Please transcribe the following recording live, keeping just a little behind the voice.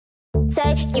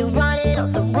Say you running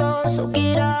off the road, so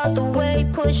get out the way,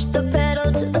 push the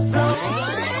pedal to the floor.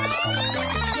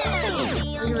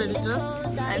 Are you ready, Jess?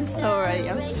 I'm so ready.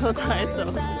 I'm so tired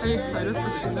though. Are you excited for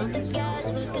Sweden?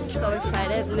 So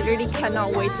excited. Literally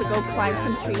cannot wait to go climb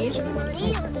some trees.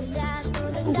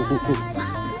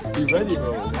 You ready,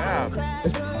 bro? Yeah. Of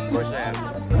course I am.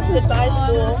 Goodbye,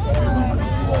 school.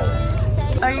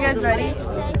 Are you guys ready?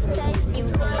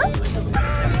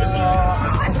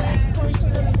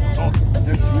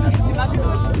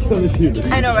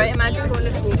 I know, right? Imagine going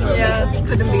to Sweden. Yeah,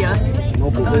 couldn't be us.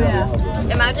 Oh,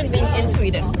 yeah. Imagine being in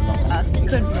Sweden. Us.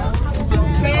 Couldn't be us.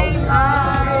 Hey,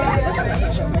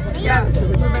 yes,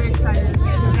 we're very excited.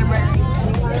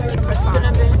 It's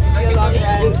gonna be a long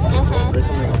ride.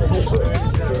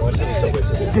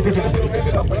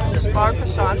 Our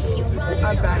croissants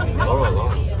are back.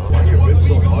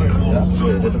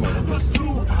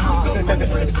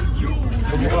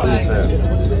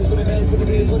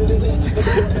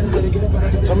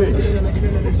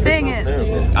 Sing it.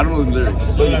 I don't know the lyrics.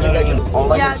 So you think I can?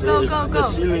 All I Yeah, can say go, is go, go. The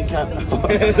ceiling cat.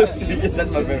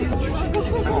 That's my favorite.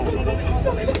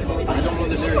 I don't know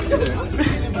the lyrics either.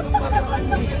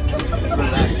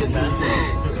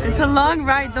 It's a long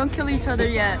ride. Don't kill each other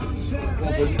yet.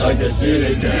 Like the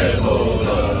ceiling can hold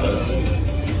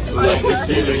us. Like the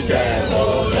ceiling can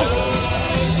hold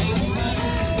us.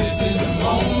 This is a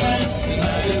moment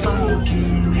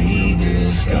to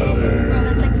rediscover.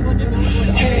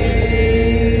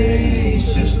 Hey,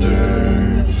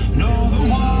 sister.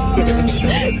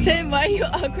 Tim, why are you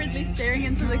awkwardly staring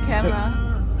into the camera?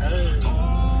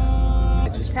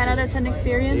 10 out of 10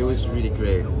 experience? It was really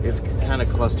great. It's kind of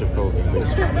claustrophobic.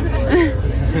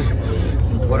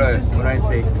 What I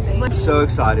say? I'm so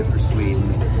excited for Sweden.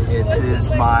 It is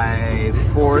my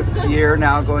 4th year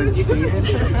now going to Sweden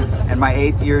and my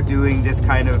 8th year doing this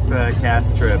kind of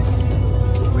cast trip.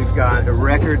 We've got a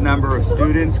record number of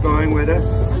students going with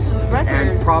us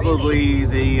and probably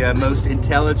the most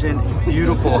intelligent,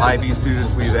 beautiful IB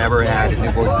students we've ever had in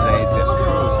Newport today.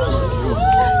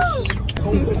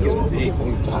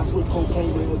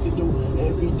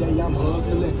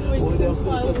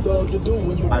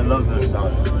 I love this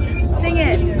song. Sing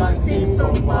it!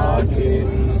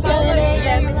 7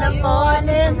 a.m. in the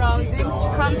morning.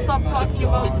 Can't stop talking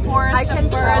about forests and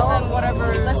birds and whatever.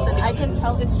 Listen, I can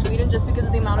tell it's Sweden just because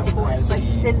of the amount of forests. Like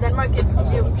in Denmark, it's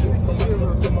 0. In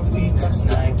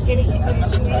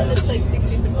Sweden, it's like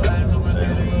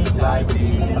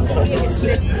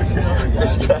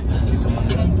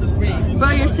 60%. Bro,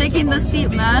 you're shaking the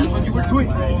seat, man.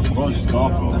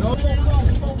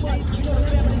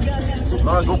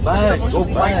 Laura, go back, go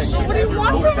back. What do you want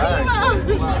from me, Mom?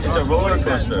 It's a roller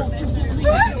coaster.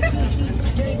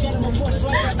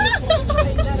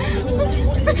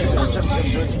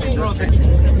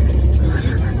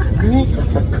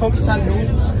 Kom så nu.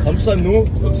 Kom så nu.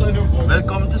 Kom så nu.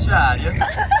 Velkommen til Sverige.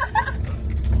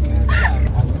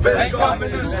 Velkommen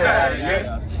til Sverige.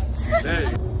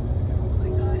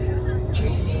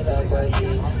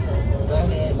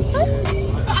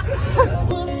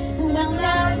 Well,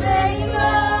 now, rainbow,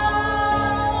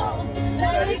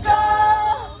 let it go,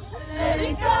 let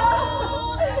it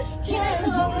go. Can't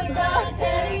hold it back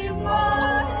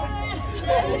anymore.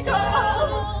 Let it go,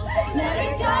 let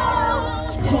it go.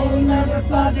 Home never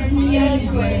bothered me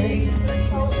anyway.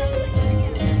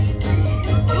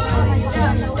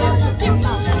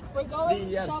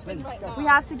 We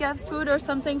have to get food or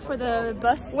something for the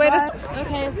bus. Wait a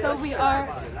Okay, so we are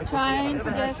trying to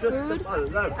get food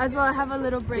as well. I have a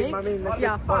little break.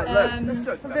 Yeah,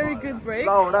 a very good break.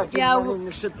 Laura, give Yeah,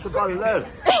 me köttbullar.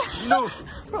 Nu.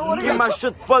 Give me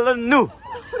köttbullar nu.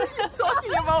 What are you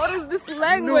talking about? What is this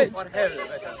language? För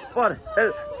helvete. För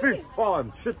helvete. Fy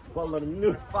fan, köttbullar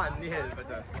nu. Fan i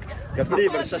helvete. Jag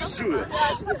blir så sur.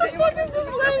 What is this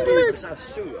language? Så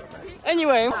sur.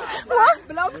 Anyway. What?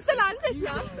 Blomsterlandet,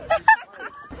 ja.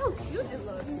 How cute it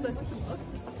looks.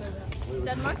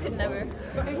 Denmark could never.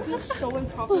 I feel so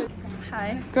improper.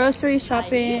 Hi. Grocery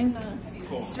shopping.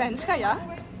 Svenska, ja.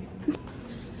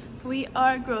 We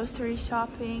are grocery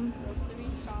shopping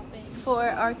for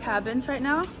our cabins right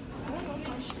now.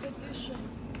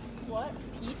 What?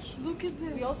 Peach? Look at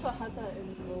this. We also had that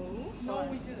in Rose. No,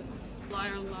 we didn't.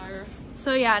 Liar, liar.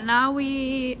 So yeah, now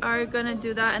we are gonna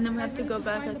do that and then we have to go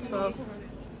back at 12.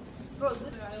 Bro,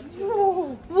 this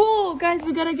Whoa! Whoa, guys,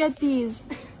 we gotta get these.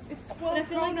 it's 12. But I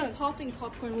feel like the popping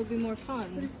popcorn would be more fun.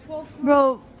 But it's 12.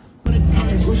 Bro.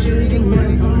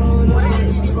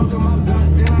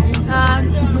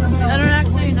 I don't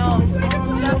actually know.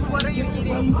 Yes, what are you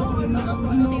eating?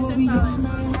 Caesar salad.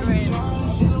 Right.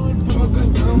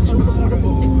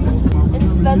 In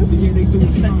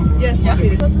svensk. Yes, yeah.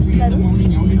 Svensk.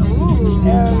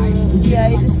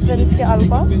 Jeg er i svenske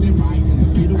Alba.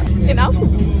 In Alpha.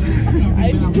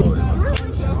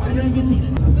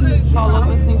 Paula's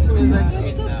listening to music.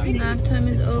 Nap time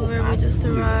is over. We just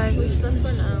arrived. We slept for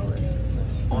an hour.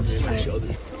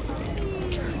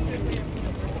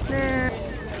 There.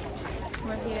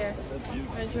 We're here.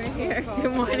 We're here.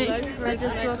 Good morning. I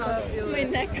just woke up. My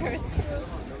neck hurts.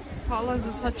 Paula's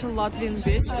is such a Latvian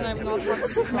bitch, and I'm not.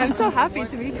 I'm so happy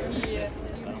to be here.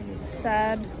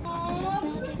 Sad.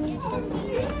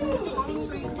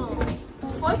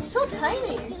 Oh, it's so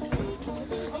tiny.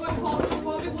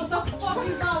 What the fuck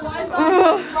is that? Why is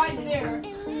that right there?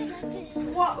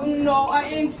 What? No, I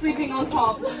ain't sleeping on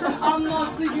top. I'm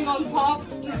not sleeping on top.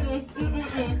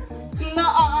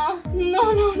 No.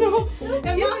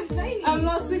 I'm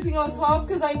not sleeping on top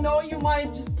because I know you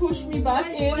might just push me back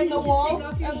in the wall.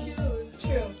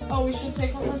 True. Oh, we should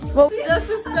take off our shoes. Well, Jess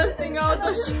is testing out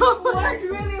the shower.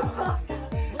 Really well.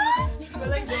 we're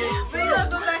like, wait, I'll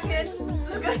go back in.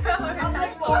 Look at her. I'm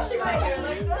like washing my hair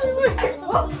like that.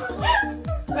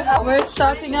 We're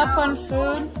stocking up on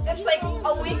food. It's like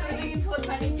a week living into a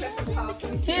tiny breakfast house.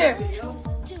 Here.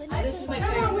 This is my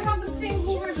Remember, baby. we have the same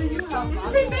Hoover that you have. It's the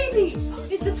same baby.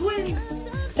 It's the twin.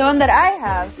 The one that I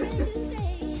have.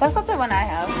 That's not the one I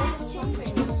have.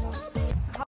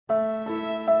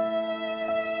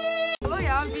 Oh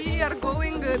yeah, we are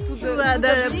going to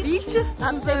the beach.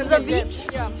 The beach.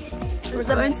 Yeah. We're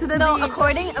going to the No, beach.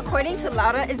 according to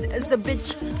Laura, it's a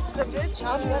bitch. The beach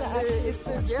is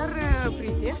very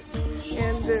pretty,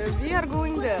 and we are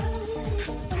going there.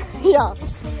 Yeah.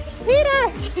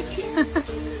 Peter.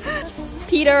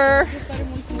 Peter.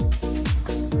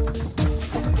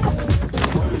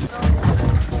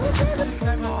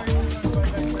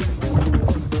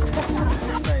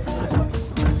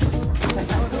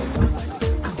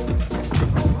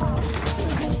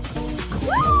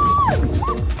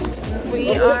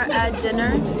 We are at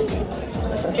dinner.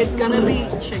 It's gonna be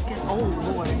chicken. Oh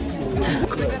boy.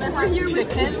 We're gonna have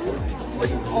chicken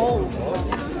with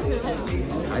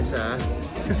Hi, Sarah.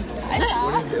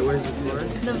 What is this for?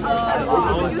 The vlog.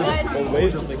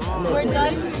 We're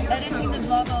done editing the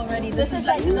vlog already. This is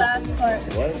like the last part.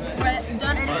 What? We're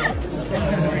done editing.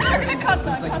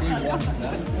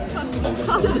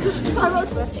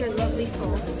 Rest your lovely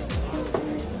soul.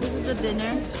 This is the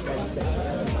dinner.